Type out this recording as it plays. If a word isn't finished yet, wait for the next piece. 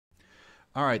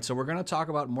All right, so we're going to talk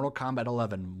about Mortal Kombat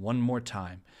 11 one more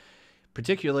time,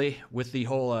 particularly with the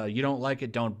whole you don't like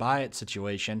it, don't buy it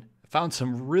situation. I found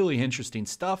some really interesting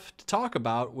stuff to talk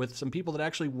about with some people that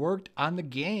actually worked on the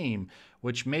game,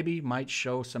 which maybe might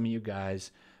show some of you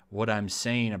guys what I'm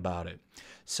saying about it.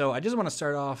 So I just want to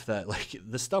start off that like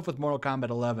the stuff with Mortal Kombat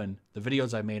 11, the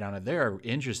videos I made on it, they're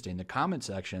interesting. The comment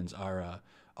sections are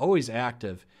always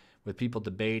active with people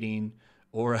debating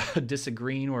or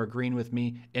disagreeing or agreeing with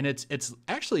me, and it's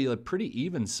actually a pretty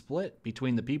even split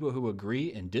between the people who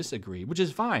agree and disagree, which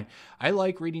is fine. I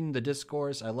like reading the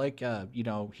discourse. I like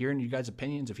hearing you guys'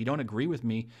 opinions. If you don't agree with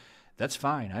me, that's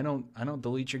fine. I don't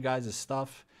delete your guys'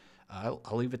 stuff. I'll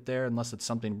leave it there unless it's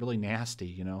something really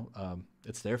nasty.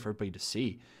 It's there for everybody to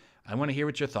see. I want to hear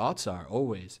what your thoughts are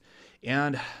always,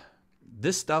 and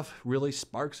this stuff really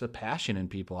sparks a passion in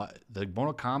people. The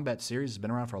Mortal Kombat series has been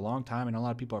around for a long time, and a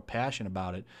lot of people are passionate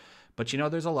about it. But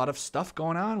there's a lot of stuff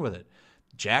going on with it.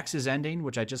 Jax's ending,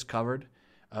 which I just covered,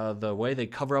 the way they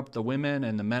cover up the women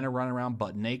and the men are running around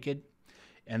butt naked.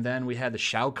 And then we had the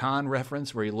Shao Kahn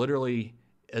reference where he literally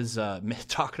is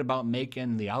talking about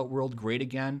making the Outworld great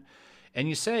again. And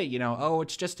you say, oh,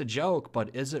 it's just a joke,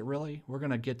 but is it really? We're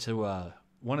going to get to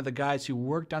one of the guys who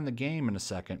worked on the game in a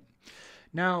second.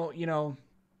 Now,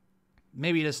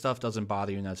 maybe this stuff doesn't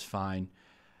bother you, and that's fine.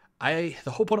 The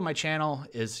whole point of my channel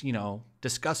is,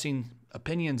 discussing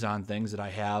opinions on things that I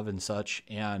have and such,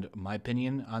 and my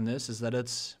opinion on this is that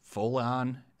it's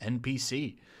full-on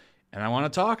NPC, and I want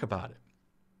to talk about it.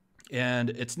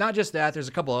 And it's not just that. There's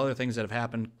a couple other things that have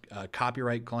happened,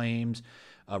 copyright claims,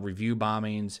 review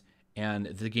bombings, and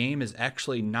the game is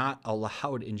actually not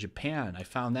allowed in Japan. I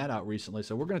found that out recently,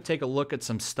 so we're going to take a look at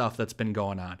some stuff that's been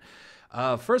going on.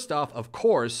 First off, of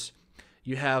course,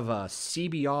 you have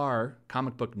CBR,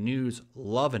 Comic Book News,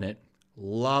 loving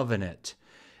it.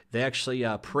 They actually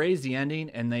praise the ending,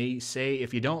 and they say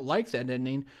if you don't like that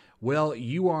ending, well,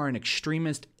 you are an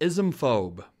extremist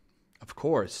ismphobe. Of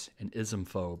course, an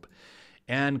ismphobe.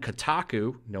 And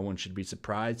Kotaku, no one should be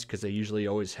surprised because they usually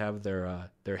always have their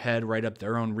head right up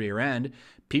their own rear end.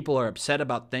 People are upset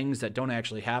about things that don't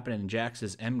actually happen in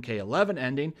Jax's MK11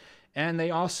 ending. And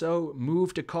they also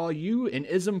move to call you an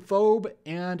ismphobe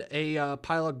and a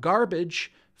pile of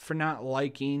garbage for not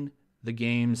liking the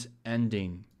game's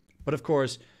ending. But of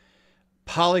course,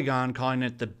 Polygon calling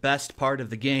it the best part of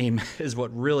the game is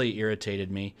what really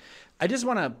irritated me. I just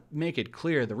want to make it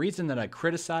clear, the reason that I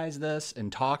criticize this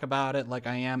and talk about it like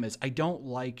I am is I don't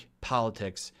like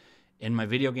politics in my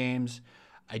video games.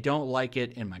 I don't like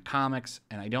it in my comics,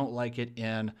 and I don't like it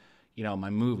in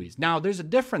my movies. Now, there's a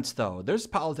difference, though. There's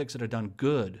politics that are done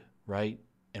good, right,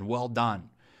 and well done.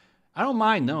 I don't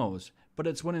mind those, but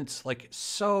it's when it's like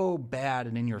so bad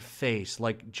and in your face,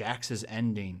 like Jax's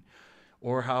ending,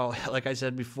 or how, like I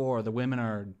said before, the women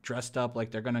are dressed up like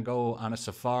they're going to go on a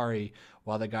safari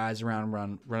while the guys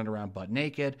running around butt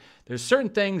naked. There's certain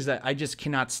things that I just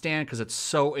cannot stand because it's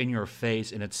so in your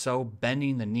face and it's so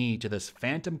bending the knee to this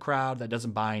phantom crowd that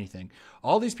doesn't buy anything.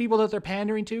 All these people that they're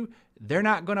pandering to, they're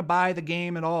not going to buy the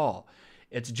game at all.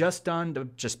 It's just done to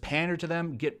just pander to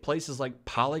them, get places like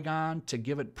Polygon to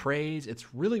give it praise.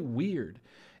 It's really weird.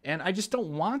 And I just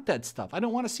don't want that stuff. I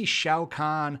don't want to see Shao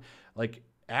Kahn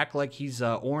act like he's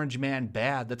Orange Man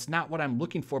bad. That's not what I'm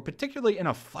looking for, particularly in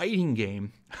a fighting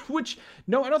game. Which,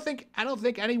 no, I don't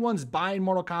think anyone's buying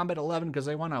Mortal Kombat 11 because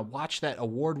they want to watch that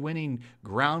award-winning,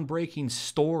 groundbreaking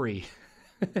story.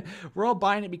 We're all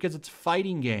buying it because it's a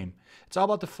fighting game. It's all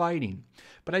about the fighting.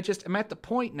 But I'm at the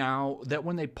point now that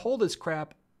when they pull this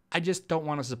crap, I just don't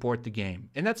want to support the game.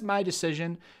 And that's my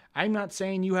decision. I'm not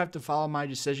saying you have to follow my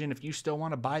decision. If you still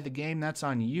want to buy the game, that's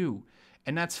on you.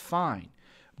 And that's fine.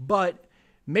 But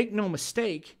make no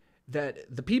mistake that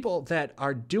the people that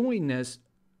are doing this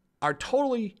are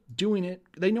totally doing it.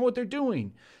 They know what they're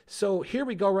doing. So here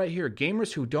we go right here.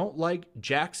 Gamers who don't like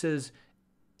Jax's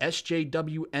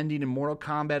SJW ending in Mortal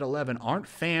Kombat 11 aren't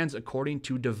fans according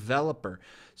to developer.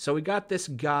 So we got this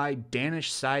guy,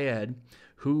 Danish Syed,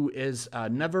 who is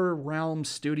NetherRealm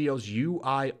Studios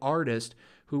UI artist,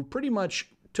 who pretty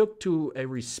much took to a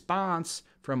response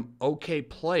from OK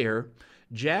Player.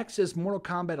 Jax's Mortal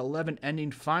Kombat 11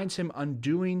 ending finds him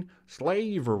undoing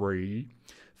slavery.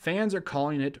 Fans are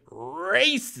calling it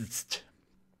racist.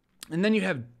 And then you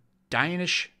have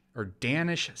Danish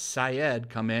Syed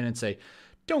come in and say,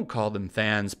 don't call them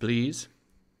fans, please.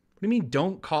 What do you mean,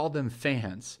 don't call them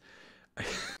fans?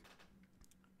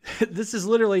 This is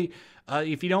literally,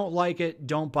 if you don't like it,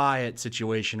 don't buy it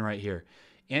situation right here.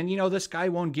 And, this guy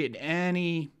won't get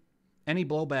any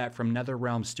blowback from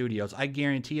NetherRealm Studios. I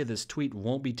guarantee you this tweet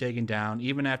won't be taken down,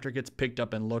 even after it gets picked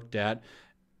up and looked at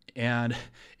and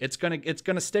it's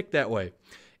gonna stick that way.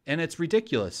 And it's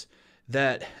ridiculous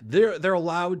that they're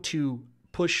allowed to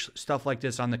push stuff like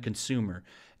this on the consumer.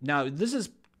 Now, this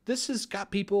has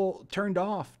got people turned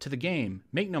off to the game.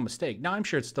 Make no mistake. Now, I'm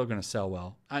sure it's still going to sell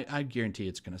well. I guarantee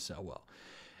it's going to sell well.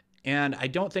 And I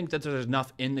don't think that there's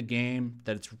enough in the game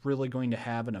that it's really going to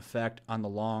have an effect on the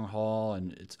long haul,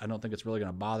 and I don't think it's really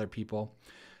going to bother people.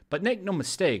 But make no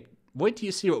mistake, wait till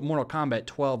you see what Mortal Kombat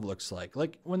 12 looks like.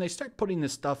 Like, when they start putting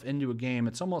this stuff into a game,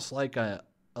 it's almost like a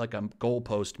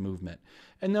goalpost movement.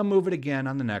 And they'll move it again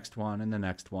on the next one and the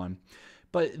next one.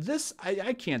 But this,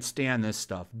 I can't stand this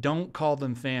stuff. Don't call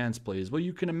them fans, please. Well,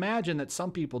 you can imagine that some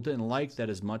people didn't like that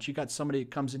as much. You got somebody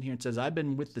that comes in here and says, I've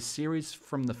been with the series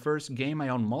from the first game. I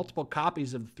own multiple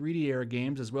copies of the 3D era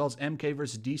games, as well as MK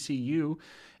vs. DCU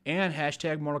and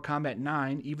hashtag Mortal Kombat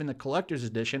 9. Even the collector's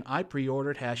edition, I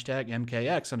pre-ordered hashtag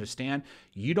MKX. Understand?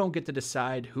 You don't get to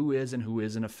decide who is and who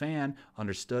isn't a fan.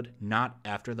 Understood? Not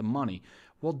after the money.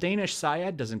 Well, Danish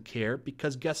Syed doesn't care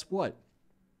because guess what?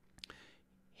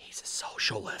 He's a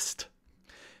socialist.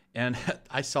 And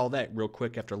I saw that real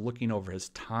quick after looking over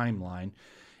his timeline.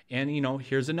 And, you know,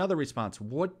 here's another response.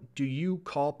 What do you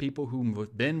call people who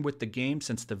have been with the game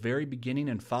since the very beginning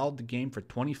and followed the game for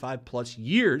 25 plus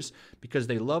years because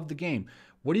they love the game?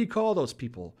 What do you call those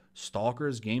people?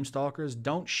 Stalkers, game stalkers?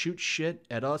 Don't shoot shit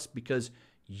at us because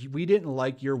we didn't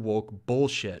like your woke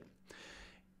bullshit.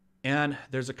 And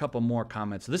there's a couple more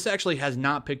comments. This actually has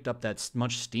not picked up that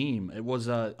much steam. It was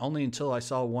only until I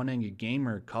saw One Angry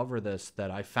Gamer cover this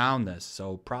that I found this.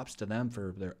 So props to them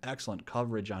for their excellent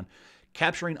coverage on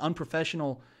capturing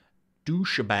unprofessional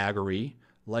douchebaggery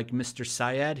like Mr.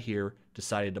 Syed here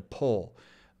decided to pull.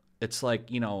 It's like,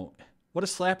 you know, what a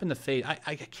slap in the face.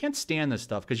 I can't stand this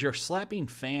stuff because you're slapping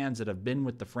fans that have been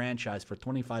with the franchise for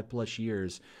 25 plus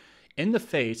years in the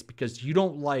face because you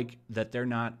don't like that they're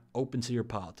not open to your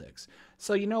politics.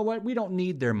 So you know what? We don't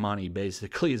need their money,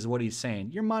 basically, is what he's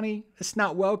saying. Your money, it's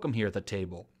not welcome here at the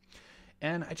table.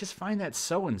 And I just find that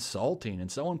so insulting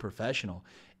and so unprofessional.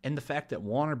 And the fact that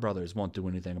Warner Brothers won't do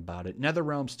anything about it.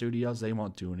 NetherRealm Studios, they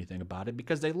won't do anything about it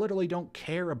because they literally don't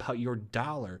care about your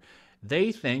dollar.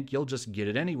 They think you'll just get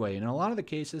it anyway. And in a lot of the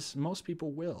cases, most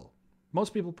people will.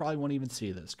 Most people probably won't even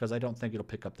see this because I don't think it'll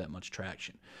pick up that much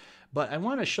traction. But I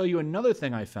want to show you another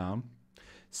thing I found.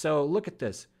 So look at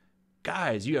this.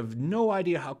 Guys, you have no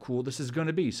idea how cool this is going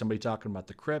to be. Somebody talking about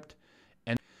the crypt.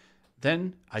 And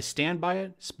then I stand by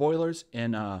it. Spoilers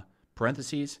in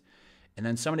parentheses. And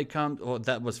then somebody comes. Well,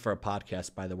 that was for a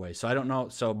podcast, by the way. So I don't know.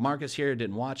 So Marcus here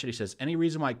didn't watch it. He says, any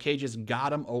reason why Cage's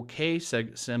got him okay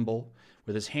symbol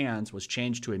with his hands was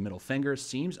changed to a middle finger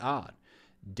seems odd.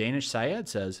 Danish Syed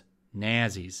says,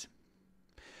 Nazis.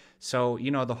 So, you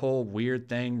know, the whole weird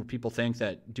thing where people think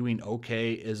that doing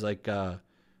okay is like an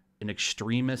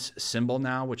extremist symbol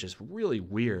now, which is really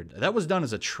weird. That was done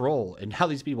as a troll, and now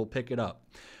these people pick it up.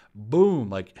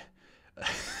 Boom. Like,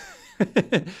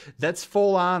 that's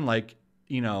full on, like,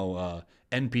 you know,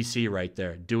 NPC right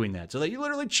there doing that. So they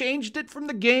literally changed it from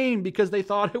the game because they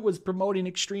thought it was promoting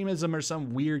extremism or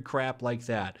some weird crap like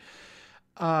that.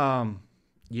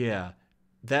 Yeah.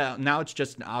 That now it's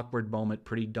just an awkward moment,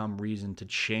 pretty dumb reason to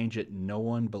change it. No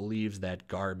one believes that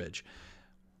garbage.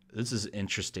 This is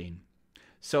interesting.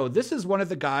 So this is one of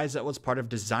the guys that was part of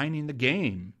designing the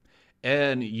game.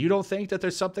 And you don't think that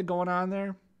there's something going on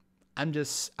there? I'm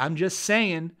just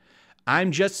saying,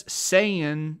 Super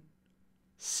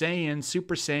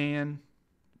Saiyan.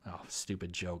 Oh,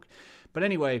 stupid joke. But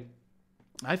anyway,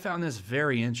 I found this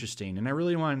very interesting and I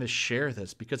really wanted to share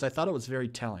this because I thought it was very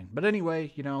telling. But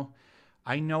anyway, you know,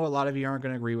 I know a lot of you aren't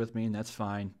going to agree with me, and that's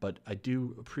fine, but I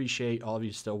do appreciate all of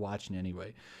you still watching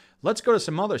anyway. Let's go to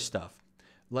some other stuff,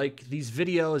 like these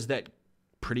videos that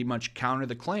pretty much counter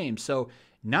the claim. So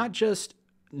not just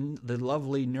the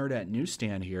lovely Nerdette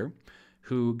Newsstand here,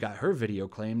 who got her video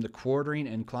claimed, the Quartering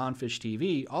and Clownfish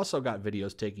TV also got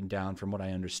videos taken down from what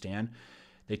I understand.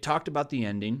 They talked about the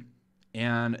ending,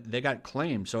 and they got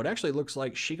claimed. So it actually looks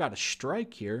like she got a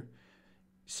strike here.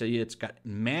 So it's got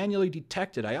manually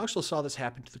detected. I also saw this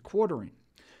happen to the Quartering.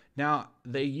 Now,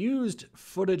 they used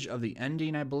footage of the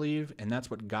ending, I believe, and that's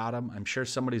what got them. I'm sure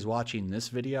somebody's watching this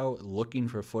video looking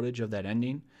for footage of that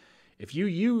ending. If you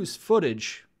use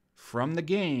footage from the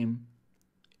game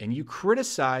and you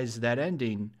criticize that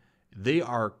ending, they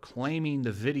are claiming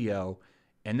the video,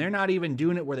 and they're not even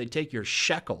doing it where they take your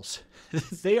shekels.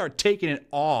 They are taking it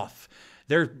off.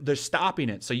 They're stopping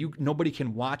it so nobody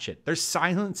can watch it. They're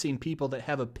silencing people that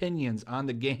have opinions on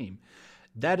the game.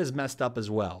 That is messed up as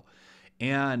well.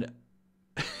 And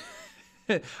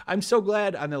I'm so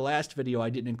glad on the last video I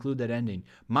didn't include that ending.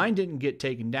 Mine didn't get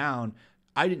taken down.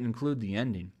 I didn't include the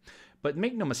ending. But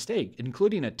make no mistake,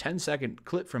 including a 10-second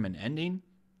clip from an ending,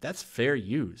 that's fair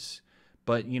use.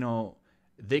 But,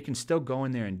 they can still go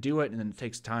in there and do it, and then it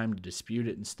takes time to dispute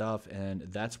it and stuff, and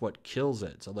that's what kills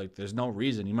it. So, there's no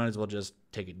reason. You might as well just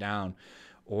take it down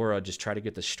or just try to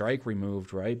get the strike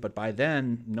removed, right? But by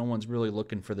then, no one's really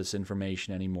looking for this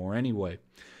information anymore anyway.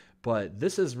 But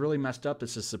this is really messed up.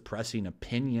 This is suppressing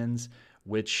opinions,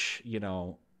 which,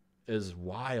 is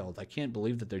wild. I can't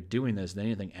believe that they're doing this. They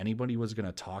didn't think anybody was going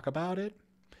to talk about it.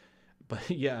 But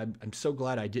yeah, I'm so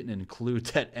glad I didn't include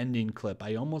that ending clip.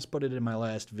 I almost put it in my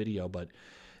last video, but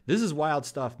this is wild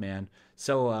stuff, man.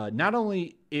 So not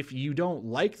only if you don't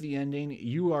like the ending,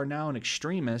 you are now an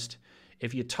extremist.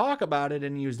 If you talk about it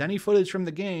and used any footage from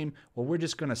the game, well, we're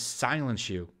just going to silence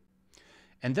you.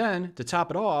 And then, to top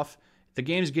it off, the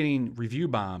game's getting review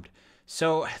bombed.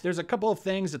 So there's a couple of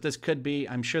things that this could be.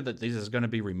 I'm sure that this is going to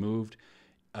be removed.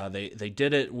 They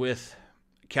did it with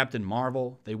Captain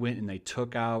Marvel. They went and they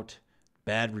took out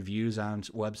bad reviews on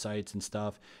websites and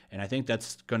stuff. And I think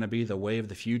that's going to be the way of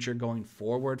the future going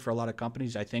forward for a lot of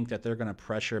companies. I think that they're going to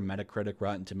pressure Metacritic,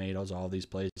 Rotten Tomatoes, all these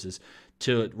places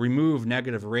to remove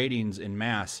negative ratings in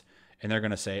mass. And they're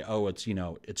going to say, oh,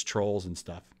 it's trolls and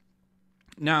stuff.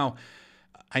 Now,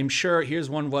 I'm sure here's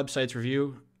one website's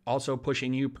review. Also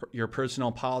pushing your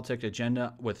personal politic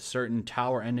agenda with certain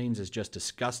tower endings is just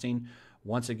disgusting.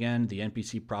 Once again, the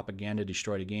NPC propaganda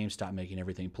destroyed a game. Stop making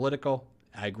everything political.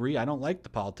 I agree. I don't like the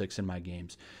politics in my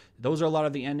games. Those are a lot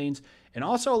of the endings. And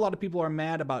also a lot of people are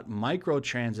mad about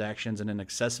microtransactions and an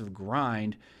excessive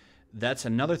grind. That's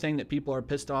another thing that people are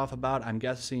pissed off about. I'm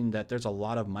guessing that there's a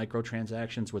lot of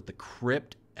microtransactions with the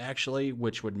crypt, actually,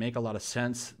 which would make a lot of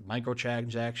sense.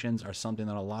 Microtransactions are something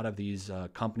that a lot of these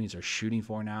companies are shooting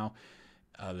for now.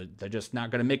 They're just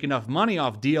not going to make enough money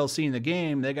off DLC in the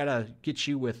game. They got to get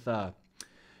you with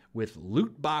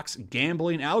loot box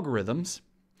gambling algorithms.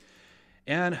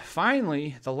 And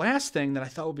finally, the last thing that I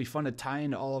thought would be fun to tie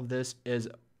into all of this is,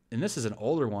 and this is an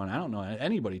older one, I don't know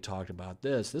anybody talked about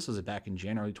this. This was back in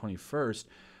January 21st.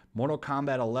 Mortal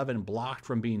Kombat 11 blocked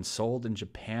from being sold in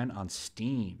Japan on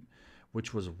Steam,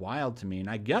 which was wild to me. And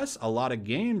I guess a lot of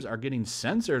games are getting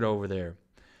censored over there.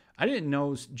 I didn't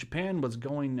know Japan was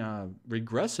going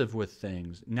regressive with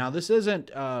things. Now, this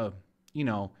isn't,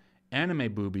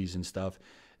 anime boobies and stuff.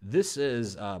 This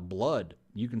is blood.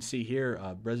 You can see here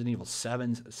Resident Evil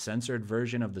 7's censored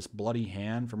version of this bloody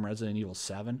hand from Resident Evil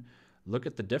 7. Look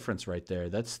at the difference right there.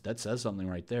 That says something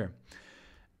right there.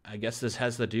 I guess this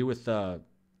has to do with the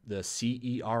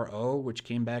CERO, which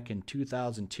came back in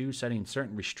 2002, setting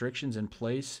certain restrictions in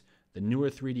place. The newer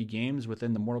 3D games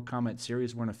within the Mortal Kombat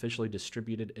series weren't officially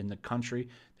distributed in the country.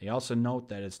 They also note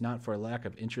that it's not for a lack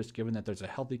of interest, given that there's a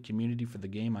healthy community for the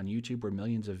game on YouTube where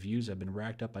millions of views have been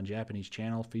racked up on Japanese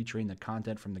channels featuring the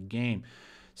content from the game.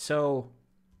 So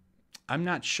I'm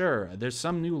not sure. There's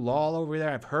some new law over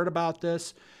there. I've heard about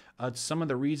this. Some of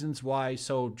the reasons why.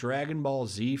 So Dragon Ball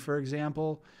Z, for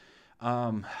example,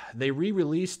 they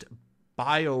re-released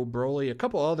Bio Broly, a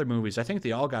couple other movies. I think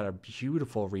they all got a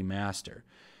beautiful remaster.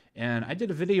 And I did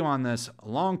a video on this a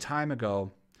long time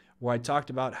ago where I talked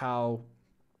about how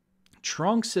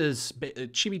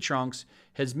Chibi Trunks,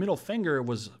 his middle finger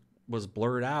was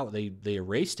blurred out. They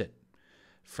erased it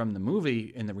from the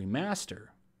movie in the remaster.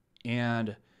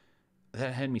 And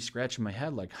that had me scratching my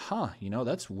head like,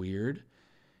 that's weird.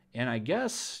 And I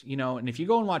guess, and if you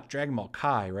go and watch Dragon Ball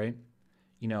Kai, right,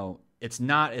 it's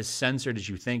not as censored as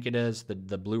you think it is.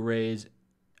 The Blu-rays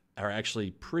are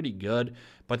actually pretty good,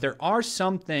 but there are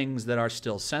some things that are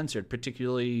still censored,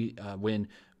 particularly when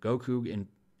Goku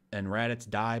and Raditz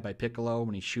die by Piccolo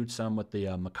when he shoots them with the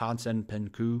Makansen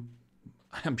Penku.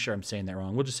 I'm sure I'm saying that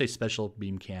wrong. We'll just say special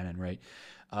beam cannon, right?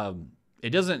 It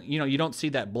doesn't, you don't see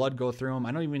that blood go through him.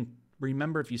 I don't even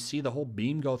remember if you see the whole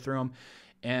beam go through him.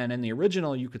 And in the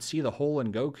original, you could see the hole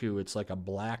in Goku. It's like a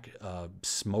black,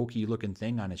 smoky looking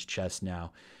thing on his chest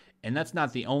now. And that's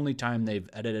not the only time they've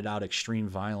edited out extreme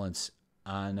violence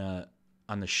on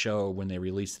the show when they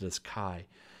released it as Kai.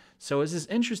 So it's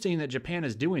just interesting that Japan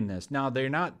is doing this. Now, they're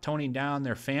not toning down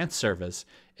their fan service.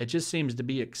 It just seems to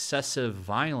be excessive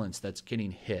violence that's getting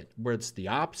hit, where it's the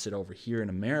opposite over here in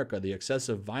America. The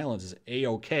excessive violence is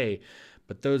A-OK,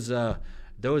 but those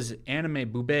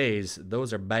anime boobies,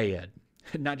 those are bad.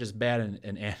 Not just bad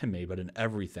in anime, but in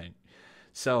everything.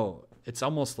 So it's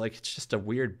almost like it's just a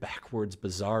weird backwards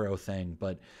bizarro thing.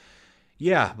 But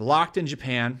yeah, blocked in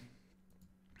Japan.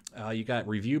 You got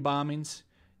review bombings.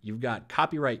 You've got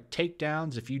copyright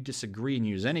takedowns if you disagree and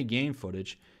use any game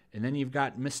footage. And then you've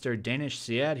got Mr. Danish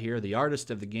Syed here, the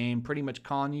artist of the game, pretty much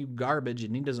calling you garbage,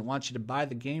 and he doesn't want you to buy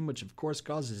the game, which of course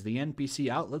causes the NPC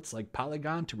outlets like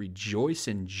Polygon to rejoice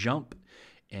and jump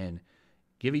and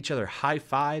give each other high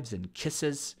fives and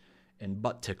kisses and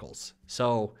butt tickles.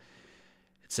 So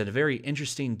it's a very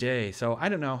interesting day. So I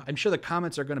don't know. I'm sure the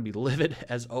comments are going to be livid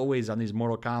as always on these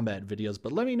Mortal Kombat videos,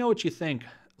 but let me know what you think.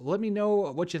 Let me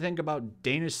know what you think about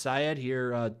Danish Syed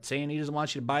here saying he doesn't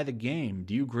want you to buy the game.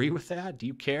 Do you agree with that? Do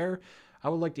you care? I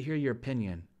would like to hear your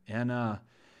opinion. And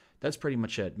that's pretty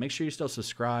much it. Make sure you're still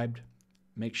subscribed.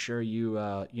 Make sure you,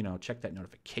 check that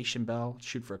notification bell.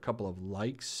 Shoot for a couple of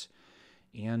likes.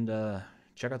 And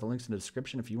check out the links in the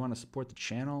description if you want to support the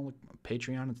channel,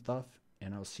 Patreon and stuff.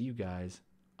 And I'll see you guys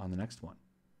on the next one.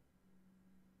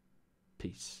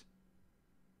 Peace.